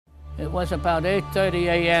It was about 8:30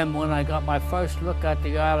 a.m. when I got my first look at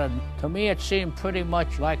the island. To me, it seemed pretty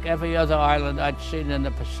much like every other island I'd seen in the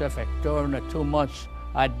Pacific during the 2 months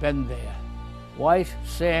I'd been there. White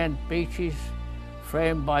sand beaches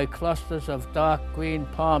framed by clusters of dark green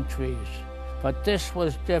palm trees. But this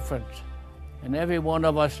was different, and every one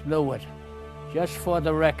of us knew it. Just for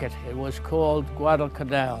the record, it was called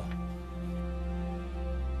Guadalcanal.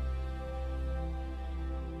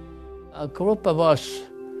 A group of us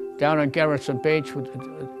down on Garrison Beach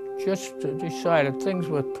just decided things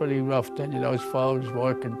were pretty rough then, as far as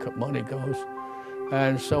work and money goes.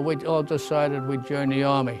 And so we all decided we'd join the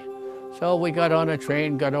Army. So we got on a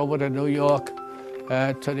train, got over to New York,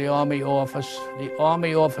 to the Army office. The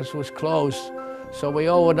Army office was closed, so we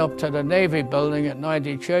all went up to the Navy building at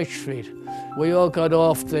 90 Church Street. We all got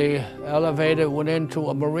off the elevator, went into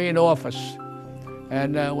a Marine office.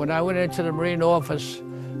 And when I went into the Marine office,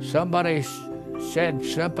 somebody said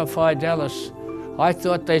Semper Fidelis. I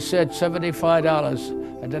thought they said $75.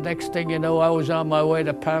 And the next thing you know, I was on my way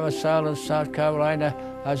to Parris Island, South Carolina,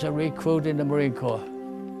 as a recruit in the Marine Corps.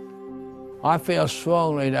 I feel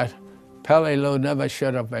strongly that Peleliu never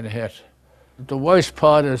should have been hit. The worst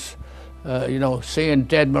part is, seeing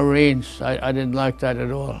dead Marines. I didn't like that at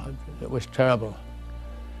all. It was terrible.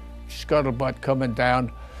 Scuttlebutt coming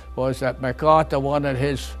down was that MacArthur wanted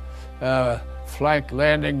his flank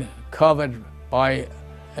landing covered by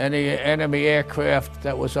any enemy aircraft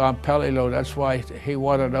that was on Peleliu. That's why he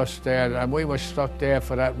wanted us there, and we were stuck there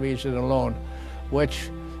for that reason alone, which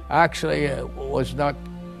actually was not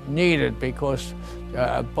needed because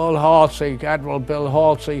Bull Halsey, Admiral Bill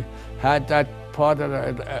Halsey, had that part of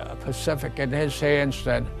the Pacific in his hands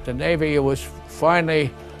then. The Navy was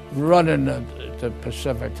finally running the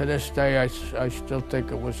Pacific. To this day, I still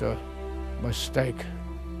think it was a mistake.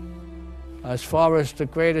 As far as the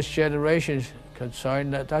greatest generation is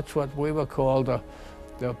concerned, that's what we were called,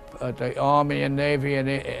 the Army and Navy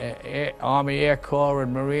and Army Air Corps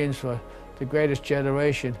and Marines were the greatest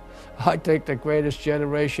generation. I think the greatest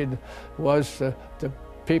generation was the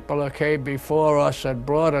people that came before us and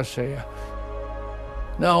brought us here.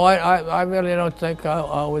 No, I really don't think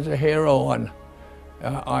I was a hero on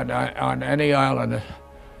any island.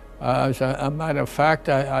 As a matter of fact,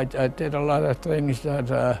 I did a lot of things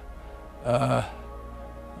that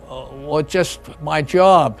were just my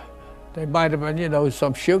job. There might have been,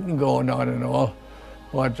 some shooting going on and all,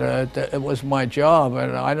 but it was my job,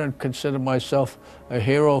 and I didn't consider myself a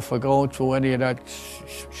hero for going through any of that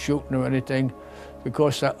shooting or anything,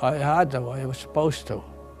 because I had to. I was supposed to.